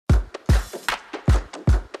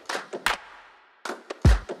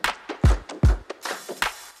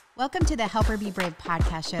Welcome to the Help Her Be Brave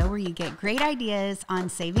podcast show where you get great ideas on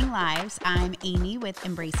saving lives. I'm Amy with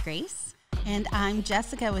Embrace Grace. And I'm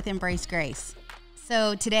Jessica with Embrace Grace.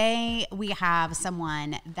 So today we have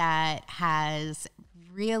someone that has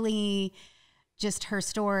really just her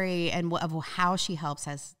story and of how she helps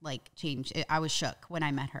has changed. I was shook when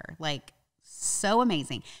I met her, so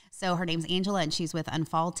amazing. So her name's Angela and she's with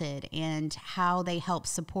Unfaulted, and how they help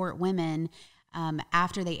support women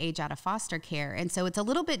after they age out of foster care. And so it's a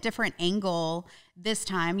little bit different angle this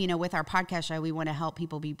time. You know, with our podcast show, we want to help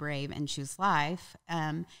people be brave and choose life.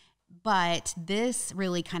 But this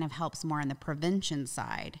really kind of helps more on the prevention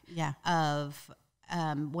side of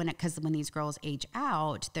because when these girls age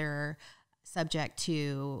out, they're subject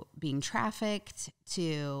to being trafficked,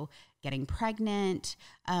 to getting pregnant,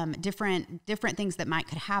 different things that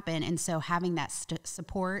could happen. And so having that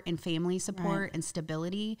support and family support and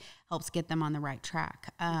stability helps get them on the right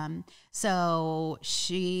track. So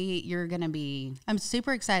you're going to be... I'm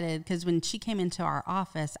super excited because when she came into our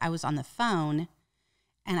office, I was on the phone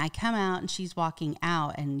and I come out and she's walking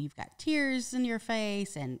out and you've got tears in your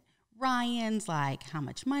face and Ryan's like, how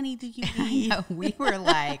much money do you need? We were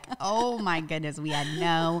like, oh my goodness, we had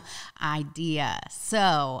no idea.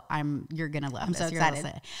 So you're going to love I'm this. so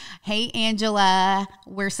excited. Hey, Angela,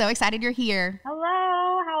 we're so excited you're here.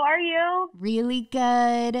 Hello, how are you? Really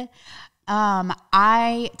good.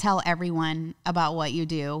 I tell everyone about what you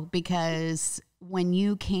do because when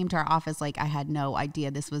you came to our office, I had no idea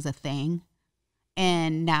this was a thing.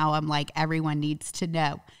 And now I'm like, everyone needs to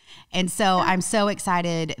know. And so I'm so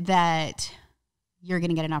excited that you're going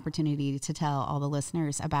to get an opportunity to tell all the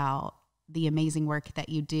listeners about the amazing work that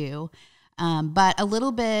you do. But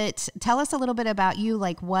tell us a little bit about you.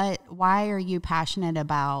 Why are you passionate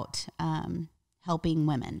about helping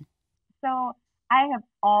women? So I have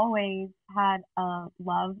always had a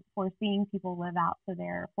love for seeing people live out to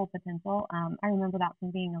their full potential. I remember that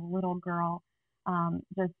from being a little girl,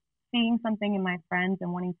 just seeing something in my friends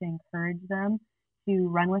and wanting to encourage them to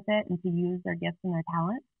run with it and to use their gifts and their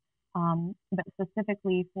talents. But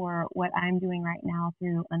specifically for what I'm doing right now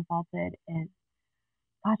through Unfaulted is,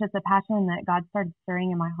 it's a passion that God started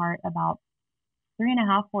stirring in my heart about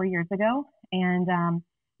 3.5, 4 years ago. And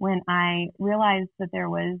when I realized that there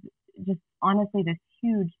was just honestly this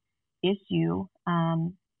huge issue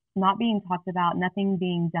not being talked about, nothing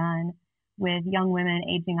being done with young women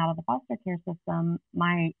aging out of the foster care system,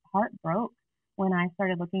 my heart broke when I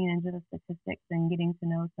started looking into the statistics and getting to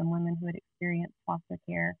know some women who had experienced foster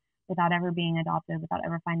care without ever being adopted, without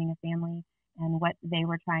ever finding a family, and what they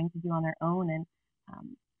were trying to do on their own. And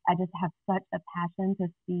I just have such a passion to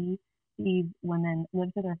see these women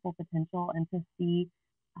live to their full potential and to see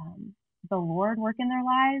the Lord work in their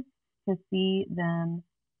lives, to see them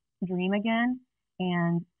dream again,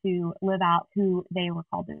 and to live out who they were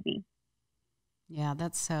called to be. Yeah,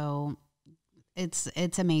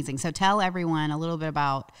 it's amazing. So tell everyone a little bit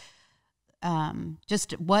about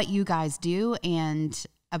just what you guys do and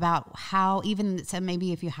about how, so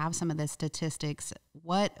maybe if you have some of the statistics,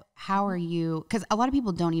 how are you, because a lot of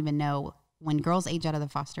people don't even know when girls age out of the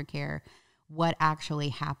foster care, what actually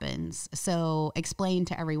happens. So explain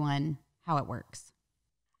to everyone how it works.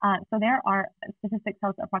 So there are statistics tell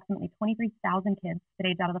us approximately 23,000 kids that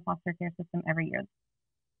age out of the foster care system every year.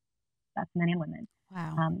 That's men and women.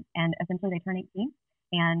 Wow. And essentially they turn 18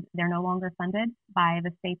 and they're no longer funded by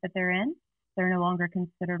the state that they're in. They're no longer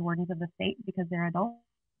considered wardens of the state because they're adults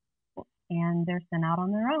and they're sent out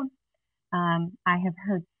on their own. I have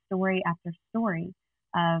heard story after story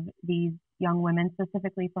of these young women,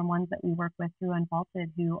 specifically from ones that we work with through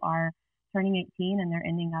Unfaulted, who are turning 18 and they're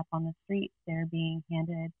ending up on the street. They're being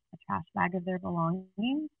handed a trash bag of their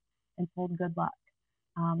belongings and told good luck.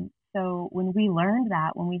 So when we learned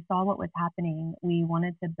that, when we saw what was happening, we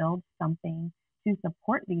wanted to build something to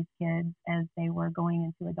support these kids as they were going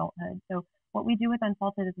into adulthood. So what we do with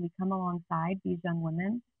Unfaulted is we come alongside these young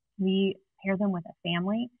women. We pair them with a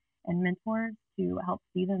family and mentors to help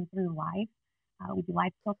see them through life. We do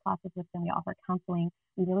life skill classes with them. We offer counseling.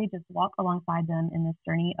 We really just walk alongside them in this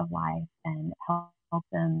journey of life and help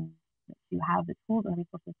them to have the tools and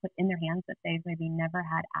resources put in their hands that they've maybe never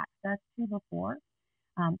had access to before.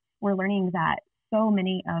 We're learning that so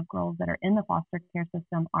many of girls that are in the foster care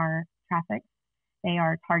system are trafficked. They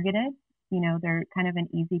are targeted. They're kind of an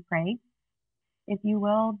easy prey, if you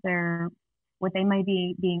will. What they might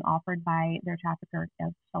be being offered by their trafficker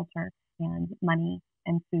as shelter and money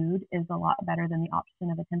and food is a lot better than the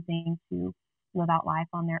option of attempting to live out life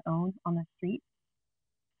on their own on the street.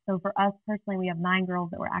 So for us personally, we have 9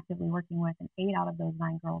 girls that we're actively working with, and 8 out of those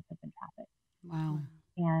 9 girls have been trafficked. Wow.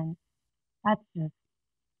 And that's just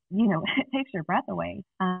it takes your breath away,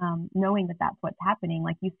 knowing that that's what's happening.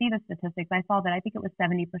 Like you see the statistics. I saw that I think it was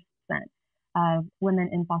 70% of women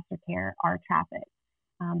in foster care are trafficked.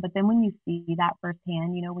 But then when you see that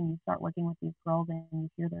firsthand, when you start working with these girls and you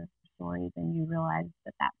hear their stories and you realize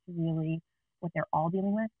that that's really what they're all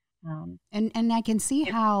dealing with. And I can see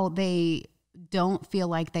how they don't feel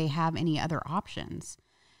like they have any other options.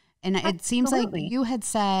 And it seems like you had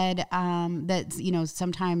said that,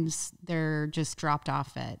 sometimes they're just dropped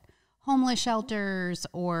off at homeless shelters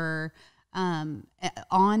or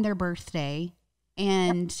on their birthday.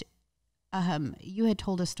 And you had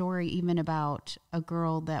told a story even about a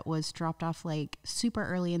girl that was dropped off like super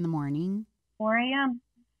early in the morning. 4 a.m.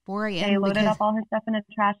 4 a.m. They loaded up all her stuff in a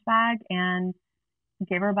trash bag and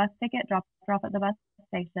gave her a bus ticket, dropped her off at the bus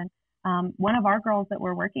station. One of our girls that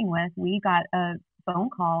we're working with, we got a phone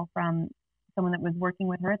call from someone that was working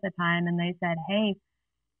with her at the time, and they said, hey,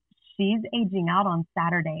 she's aging out on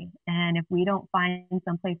Saturday, and if we don't find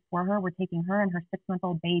someplace for her, we're taking her and her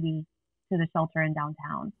 6-month-old baby to the shelter in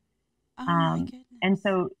downtown. Oh my goodness. And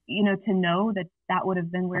so, to know that that would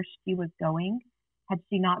have been where she was going, had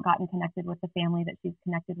she not gotten connected with the family that she's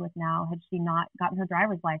connected with now, had she not gotten her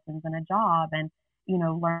driver's license and a job and,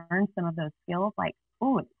 learned some of those skills, like,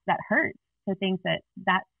 that hurts to think that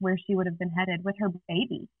that's where she would have been headed with her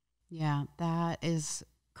baby. Yeah, that is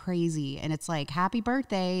crazy. And it's like, happy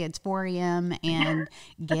birthday. It's 4 a.m. and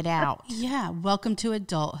get out. Yeah. Welcome to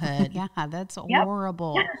adulthood. Yeah, that's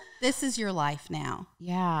horrible. This is your life now.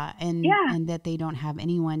 Yeah. And that they don't have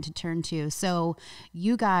anyone to turn to. So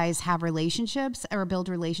you guys have relationships or build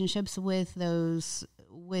relationships with those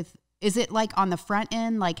is it like on the front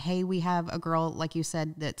end, like, hey, we have a girl, like you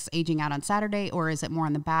said, that's aging out on Saturday, or is it more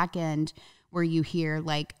on the back end where you hear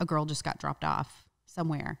like a girl just got dropped off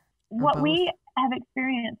somewhere? What we have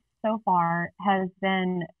experienced so far has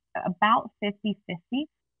been about 50-50.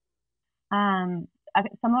 Some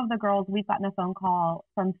of the girls, we've gotten a phone call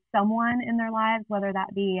from someone in their lives, whether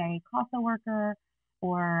that be a CASA worker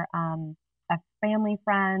or a family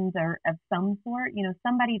friend or of some sort,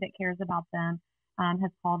 somebody that cares about them.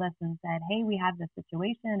 Has called us and said, hey, we have this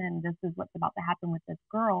situation and this is what's about to happen with this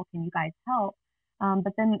girl. Can you guys help?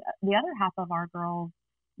 But then the other half of our girls,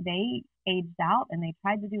 they aged out and they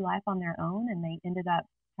tried to do life on their own and they ended up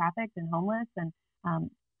trafficked and homeless and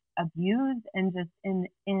abused and just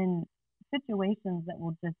in situations that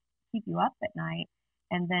will just keep you up at night.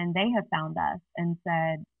 And then they have found us and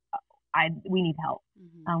said, we need help.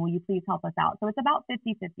 Will you please help us out? So it's about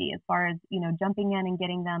 50-50 as far as, jumping in and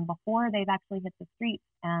getting them before they've actually hit the streets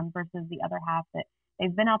versus the other half that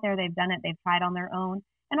they've been out there, they've done it, they've tried on their own.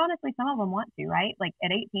 And honestly, some of them want to, right? Like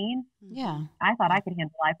at 18, I thought I could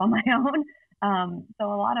handle life on my own. So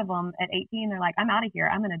a lot of them at 18, they're like, I'm out of here.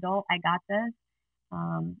 I'm an adult. I got this.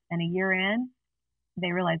 And a year in,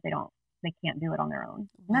 they realize they can't do it on their own.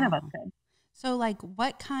 Wow. None of us could. So like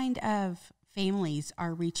what kind of families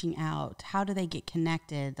are reaching out? How do they get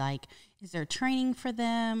connected? Like, is there training for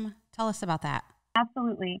them? Tell us about that.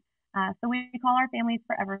 Absolutely. So we call our families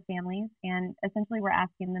forever families, and essentially we're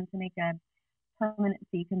asking them to make a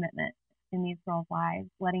permanency commitment in these girls' lives,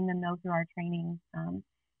 letting them know through our training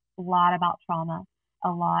a lot about trauma,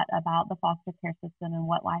 a lot about the foster care system and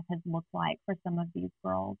what life has looked like for some of these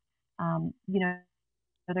girls.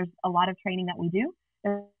 So there's a lot of training that we do.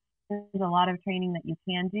 There's a lot of training that you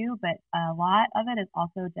can do, but a lot of it is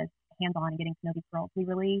also just hands-on and getting to know these girls. We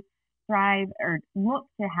really strive or look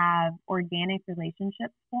to have organic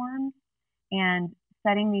relationships formed and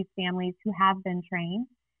setting these families who have been trained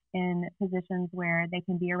in positions where they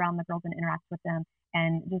can be around the girls and interact with them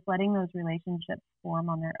and just letting those relationships form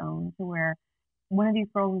on their own to where one of these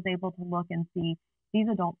girls is able to look and see these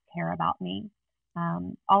adults care about me.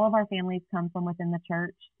 All of our families come from within the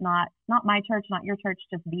church, not my church, not your church,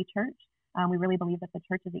 just the church. We really believe that the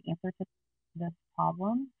church is the answer to this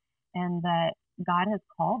problem and that God has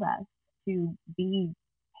called us to be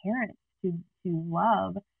parents, to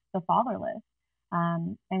love the fatherless.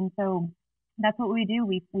 And so that's what we do.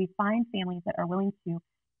 We find families that are willing to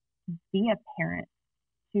be a parent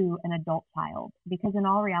to an adult child, because in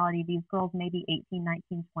all reality, these girls may be 18,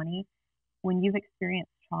 19, 20. When you've experienced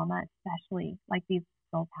trauma, especially like these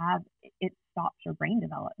girls have, it stops your brain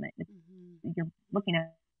development. You're looking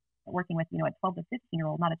at working with, a 12 to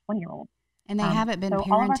 15-year-old, not a 20-year-old. And they haven't been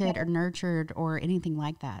parented or nurtured or anything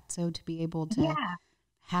like that. So to be able to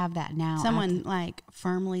have that now. Someone like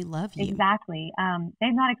firmly love you. Exactly.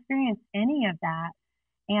 They've not experienced any of that.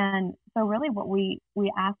 And so really what we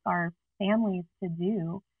ask our families to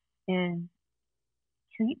do is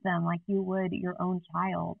treat them like you would your own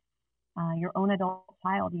child, your own adult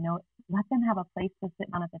child, let them have a place to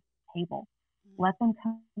sit down at the table. Let them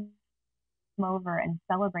come over and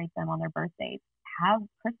celebrate them on their birthdays. Have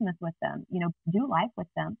Christmas with them, do life with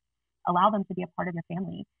them. Allow them to be a part of your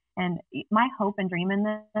family. And my hope and dream in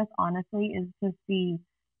this, honestly, is to see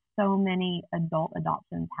so many adult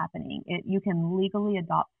adoptions happening. You can legally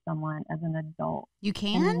adopt someone as an adult. You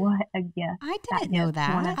can? And what a gift. I didn't know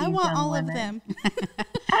that. I want all of them.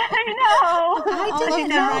 I know. I didn't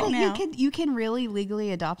know right that you can really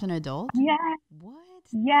legally adopt an adult. Yes. What?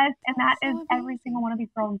 Yes, and that so is amazing. every single one of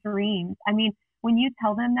these girls' dreams. I mean, when you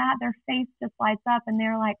tell them that, their face just lights up, and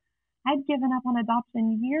they're like, "I'd given up on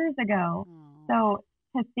adoption years ago." Aww. So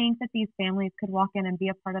to think that these families could walk in and be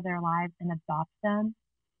a part of their lives and adopt them,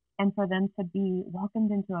 and for them to be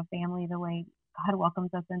welcomed into a family the way God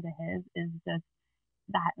welcomes us into His, is just,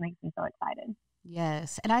 that makes me so excited.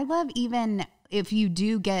 Yes. And I love, even if you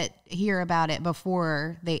do hear about it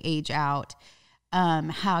before they age out,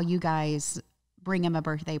 how you guys bring them a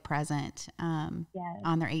birthday present Yes.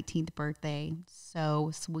 on their 18th birthday. So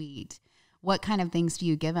sweet. What kind of things do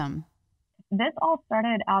you give them? This all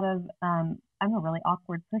started out of, I'm a really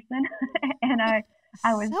awkward person, and I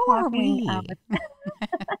was So talking. are we.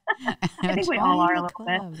 I think we all are a little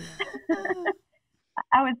bit. bit.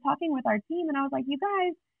 I was talking with our team, and I was like, "You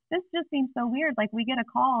guys, this just seems so weird. Like, we get a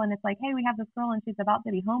call, and it's like, hey, we have this girl, and she's about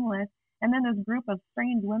to be homeless. And then this group of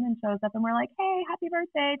strange women shows up, and we're like, hey, happy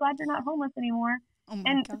birthday. Glad you're not homeless anymore." Oh my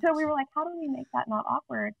And gosh. so we were like, how do we make that not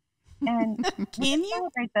awkward? And Can we you?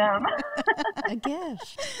 celebrate them. A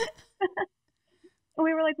gift.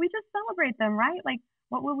 We were like, we just celebrate them, right? Like,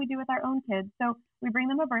 what would we do with our own kids? So we bring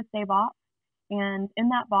them a birthday box. And in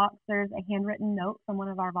that box, there's a handwritten note from one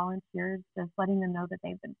of our volunteers just letting them know that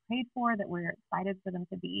they've been prayed for, that we're excited for them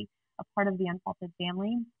to be a part of the Unfaulted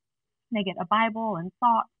family. They get a Bible and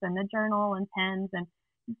socks and a journal and pens and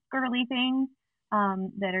girly things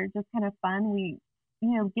that are just kind of fun. We,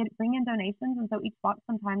 bring in donations. And so each box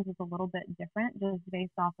sometimes is a little bit different just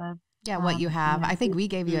based off of What you have. I think we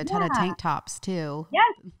gave you a ton of tank tops too.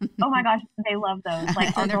 Yes. Oh my gosh, they love those.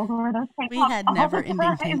 Like, our girls wear those tank We tops had all the never-ending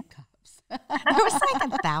time. tank tops. There was like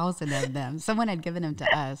 1,000 of them. Someone had given them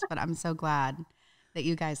to us, but I'm so glad that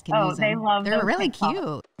you guys can use them. They love They're those really tank tops.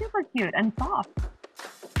 cute. Super cute and soft.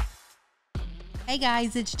 Hey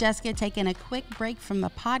guys, it's Jessica taking a quick break from the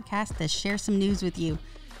podcast to share some news with you.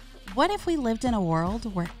 What if we lived in a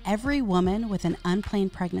world where every woman with an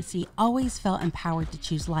unplanned pregnancy always felt empowered to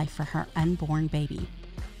choose life for her unborn baby?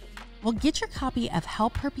 Well, get your copy of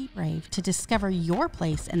Help Her Be Brave to discover your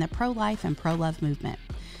place in the pro-life and pro-love movement,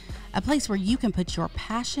 a place where you can put your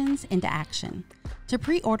passions into action. To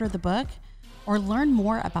pre-order the book or learn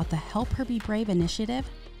more about the Help Her Be Brave initiative,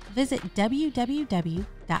 visit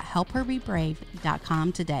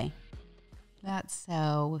www.helpherbebrave.com today. That's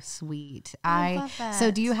so sweet. I love that.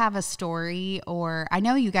 So do you have a story, or I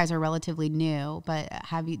know you guys are relatively new, but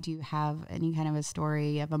do you have any kind of a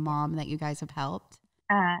story of a mom that you guys have helped?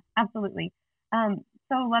 Absolutely.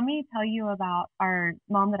 So let me tell you about our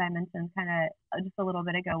mom that I mentioned kind of just a little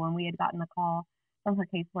bit ago, when we had gotten the call from her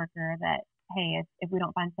caseworker that, hey, if we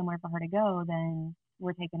don't find somewhere for her to go, then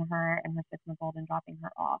we're taking her and her 6-month-old and dropping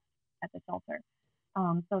her off at the shelter.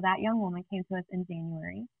 So that young woman came to us in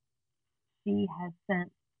January. She has since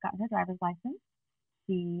gotten her driver's license.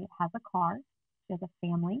 She has a car. She has a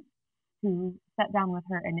family who sat down with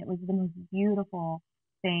her, and it was the most beautiful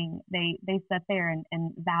thing. They sat there and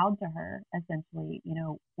vowed to her, essentially,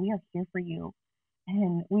 we are here for you,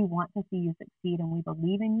 and we want to see you succeed, and we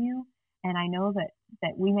believe in you. And I know that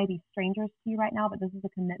we may be strangers to you right now, but this is a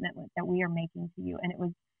commitment that we are making to you. And it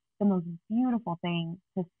was the most beautiful thing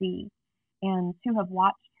to see, and to have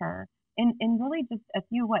watched her in really just a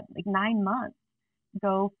few, 9 months,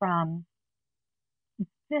 go from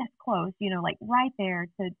this close, like right there,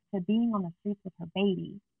 to being on the streets with her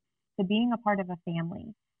baby, to being a part of a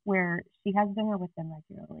family where she has dinner with them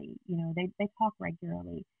regularly. They talk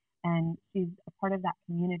regularly, and she's a part of that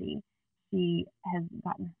community. She has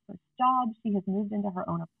gotten her first job. She has moved into her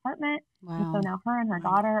own apartment. Wow. And so now her and her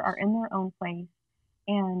daughter are in their own place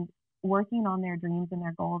and working on their dreams and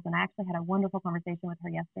their goals. And I actually had a wonderful conversation with her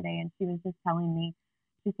yesterday, and she was just telling me,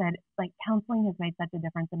 she said, counseling has made such a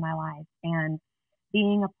difference in my life, and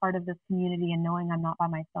being a part of this community and knowing I'm not by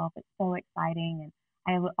myself, it's so exciting. And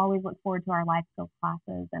I always look forward to our life skills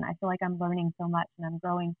classes, and I feel like I'm learning so much and I'm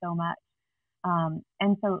growing so much.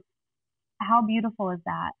 And so how beautiful is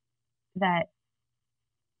that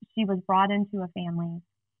she was brought into a family.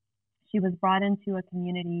 She was brought into a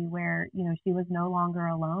community where, she was no longer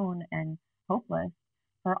alone and hopeless.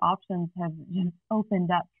 Her options have just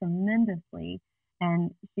opened up tremendously,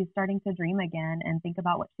 and she's starting to dream again and think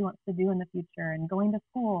about what she wants to do in the future, and going to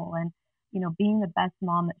school and being the best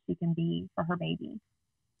mom that she can be for her baby.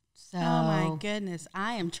 So, oh my goodness,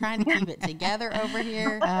 I am trying to keep it together over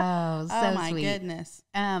here. Oh, so oh my sweet. goodness.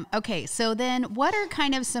 Okay, so then what are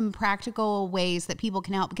kind of some practical ways that people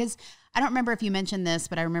can help? Because I don't remember if you mentioned this,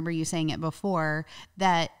 but I remember you saying it before,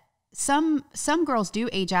 that some girls do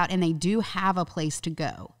age out and they do have a place to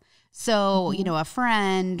go. So, a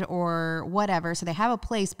friend or whatever. So they have a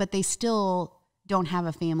place, but they still don't have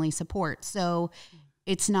a family support. So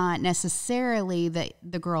it's not necessarily that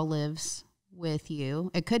the girl lives with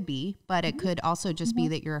you. It could be, but it could also just be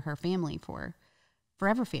that you're her family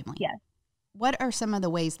forever family. Yes. What are some of the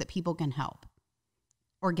ways that people can help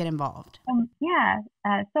or get involved?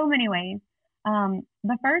 So many ways.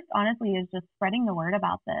 The first, honestly, is just spreading the word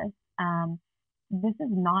about this. This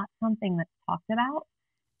is not something that's talked about.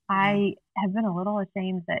 I have been a little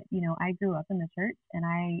ashamed that, I grew up in the church and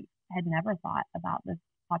I had never thought about this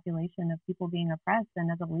population of people being oppressed.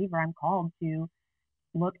 And as a believer, I'm called to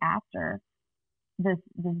look after this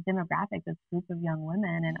demographic, this group of young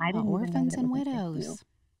women, and I didn't orphans even know and that it was widows.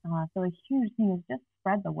 So a huge thing is just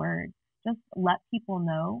spread the word. Just let people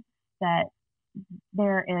know that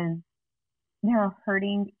there are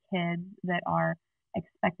hurting kids that are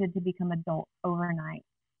expected to become adults overnight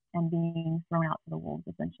and being thrown out to the wolves,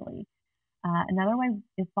 essentially. Another way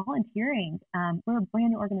is volunteering. We're a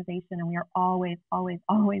brand new organization, and we are always, always,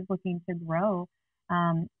 always looking to grow.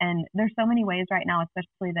 And there's so many ways right now,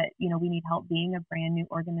 especially that, we need help being a brand new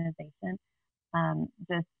organization.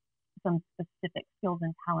 Just some specific skills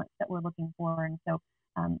and talents that we're looking for. And so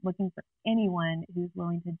looking for anyone who's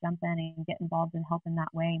willing to jump in and get involved and help in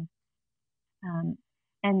that way.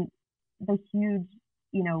 And the huge,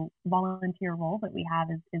 volunteer role that we have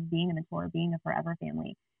is being a mentor, being a forever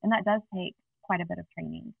family. And that does take quite a bit of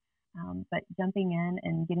training. But jumping in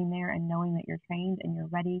and getting there and knowing that you're trained and you're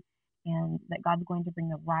ready and that God's going to bring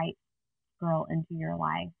the right girl into your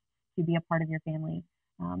life to be a part of your family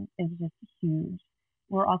is just huge.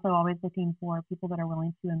 We're also always looking for people that are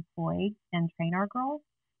willing to employ and train our girls.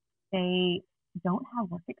 They don't have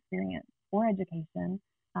work experience or education,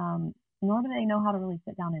 nor do they know how to really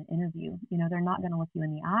sit down and interview. They're not going to look you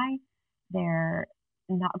in the eye. They're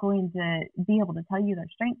not going to be able to tell you their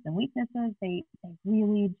strengths and weaknesses. They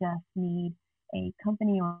really just need a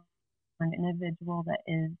company or an individual that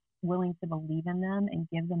is willing to believe in them and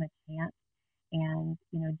give them a chance and,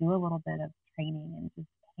 do a little bit of training and just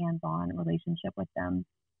hands-on relationship with them.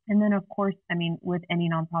 And then, of course, with any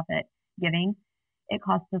nonprofit giving, it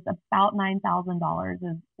costs us about $9,000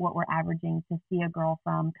 is what we're averaging to see a girl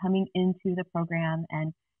from coming into the program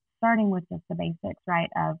and starting with just the basics, right,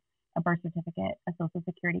 of a birth certificate, a social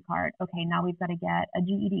security card. Okay, now we've got to get a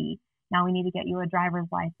GED. Now we need to get you a driver's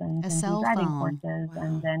license and do driving courses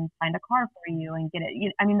and then find a car for you and get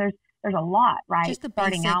it. There's a lot, right? Just the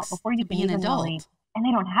starting out before you can be an adult. And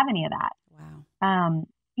they don't have any of that. Wow.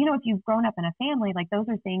 If you've grown up in a family, like those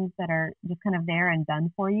are things that are just kind of there and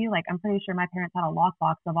done for you. Like I'm pretty sure my parents had a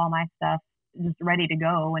lockbox of all my stuff just ready to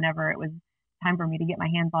go whenever it was time for me to get my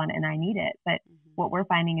hands on and I need it. But what we're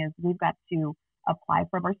finding is we've got to apply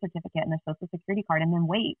for a birth certificate and a social security card and then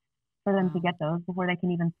wait for them to get those before they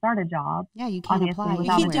can even start a job. Yeah, you can't apply. You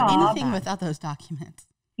can't do anything without those documents.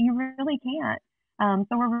 You really can't.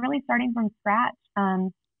 So we're really starting from scratch.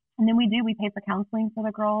 And then we pay for counseling for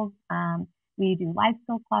the girls. We do life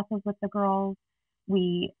skills classes with the girls.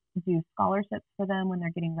 We do scholarships for them when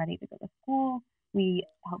they're getting ready to go to school. We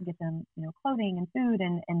help get them, clothing and food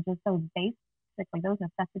and just those basics, like those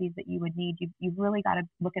necessities that you would need. You've really got to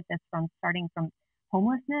look at this from starting from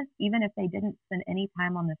homelessness. Even if they didn't spend any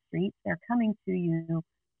time on the streets, they're coming to you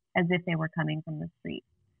as if they were coming from the street.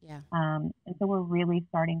 Yeah. And so we're really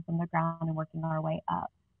starting from the ground and working our way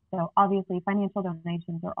up. So obviously financial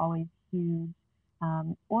donations are always huge.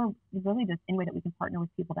 Or really just any way that we can partner with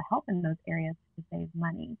people to help in those areas to save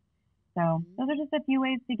money. So those are just a few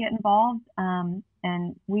ways to get involved.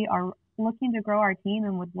 And we are looking to grow our team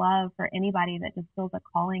and would love for anybody that just feels a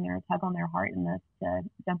calling or a tug on their heart in this to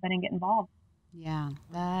jump in and get involved. Yeah,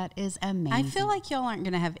 that is amazing. I feel like y'all aren't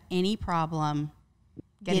going to have any problem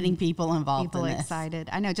getting people involved in this. Excited.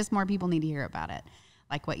 I know, just more people need to hear about it.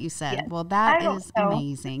 Like what you said. Yes, well, that is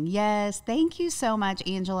amazing. Yes. Thank you so much,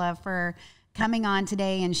 Angela, for coming on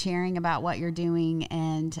today and sharing about what you're doing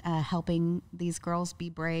and helping these girls be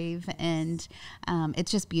brave. And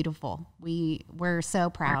it's just beautiful. We're so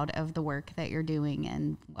proud of the work that you're doing,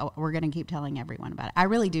 and we're going to keep telling everyone about it. I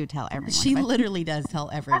really do tell everyone. She literally does tell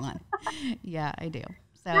everyone. Yeah, I do.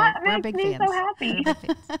 So that we're makes big me fans. so happy.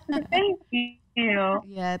 Thank you.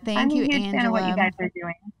 Yeah, thank you, I'm a huge Angela. fan of what you guys are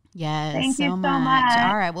doing. Yes, Thank you so much. much.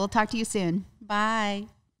 All right, we'll talk to you soon. Bye.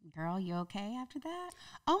 girl, you okay after that?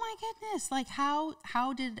 Oh my goodness. Like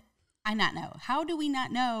how did I not know? How do we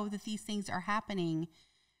not know that these things are happening?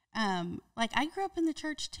 Like I grew up in the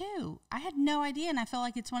church too. I had no idea. And I feel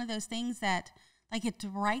like it's one of those things that like it's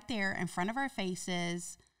right there in front of our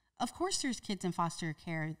faces. Of course there's kids in foster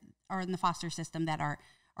care or in the foster system that are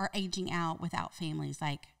aging out without families.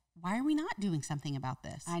 Like, why are we not doing something about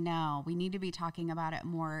this? I know. We need to be talking about it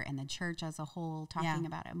more, and the church as a whole talking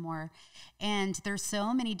about it more. And there's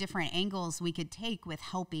so many different angles we could take with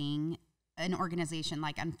helping an organization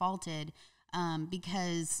like Unfaulted,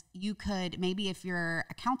 because you could, maybe if you're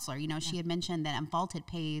a counselor, you know, she had mentioned that Unfaulted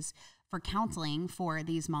pays for counseling for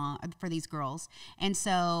these girls. And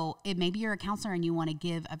so maybe you're a counselor and you want to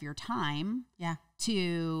give of your time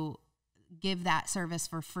to give that service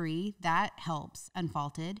for free. That helps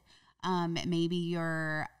Unfaulted. Maybe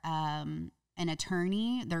you're an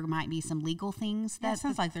attorney. There might be some legal things that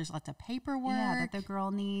sounds like there's lots of paperwork that the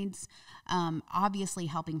girl needs. Obviously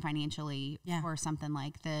helping financially for something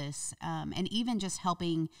like this. And even just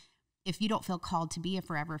helping, if you don't feel called to be a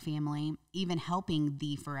forever family, even helping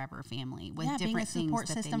the forever family with different things. Being a support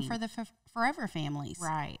system for the forever families.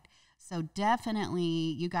 Right. So definitely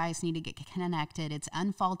you guys need to get connected. It's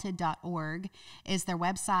unfaulted.org is their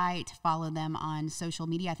website. Follow them on social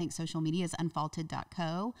media. I think social media is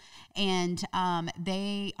unfaulted.co. And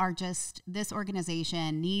they are just, this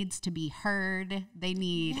organization needs to be heard. They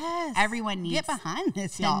need, everyone needs get behind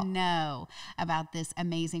this, to know about this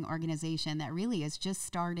amazing organization that really has just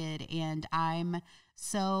started. And I'm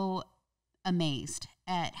so amazed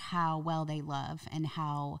at how well they love and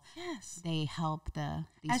how they help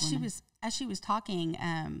these women. As she was talking,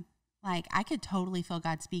 like I could totally feel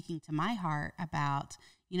God speaking to my heart about,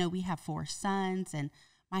 you know, we have 4 sons and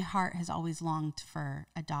my heart has always longed for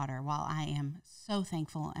a daughter. While I am so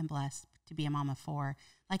thankful and blessed to be a mom of 4,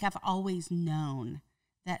 like I've always known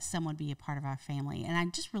that someone would be a part of our family. And I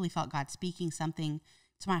just really felt God speaking something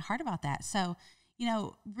to my heart about that. So, you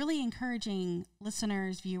know, really encouraging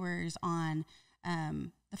listeners, viewers on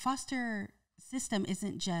the foster system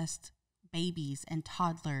isn't just babies and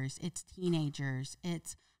toddlers. It's teenagers.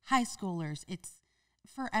 It's high schoolers. It's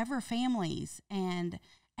forever families. And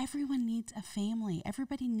everyone needs a family.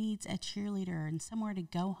 Everybody needs a cheerleader and somewhere to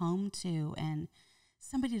go home to and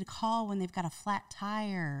somebody to call when they've got a flat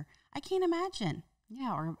tire. I can't imagine.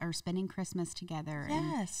 Yeah, or spending Christmas together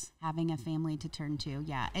and having a family to turn to.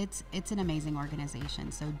 Yeah, it's an amazing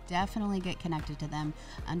organization. So definitely get connected to them,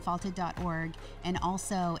 unfaulted.org. And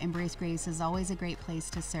also Embrace Grace is always a great place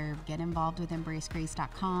to serve. Get involved with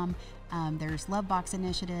embracegrace.com. There's Love Box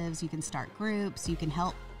initiatives. You can start groups. You can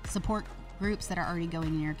help support groups that are already going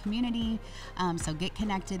in your community. So get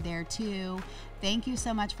connected there too. Thank you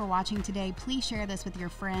so much for watching today. Please share this with your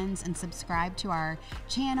friends and subscribe to our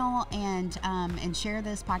channel and share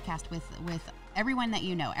this podcast with everyone that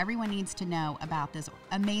you know. Everyone needs to know about this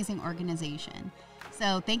amazing organization.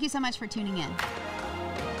 So thank you so much for tuning in.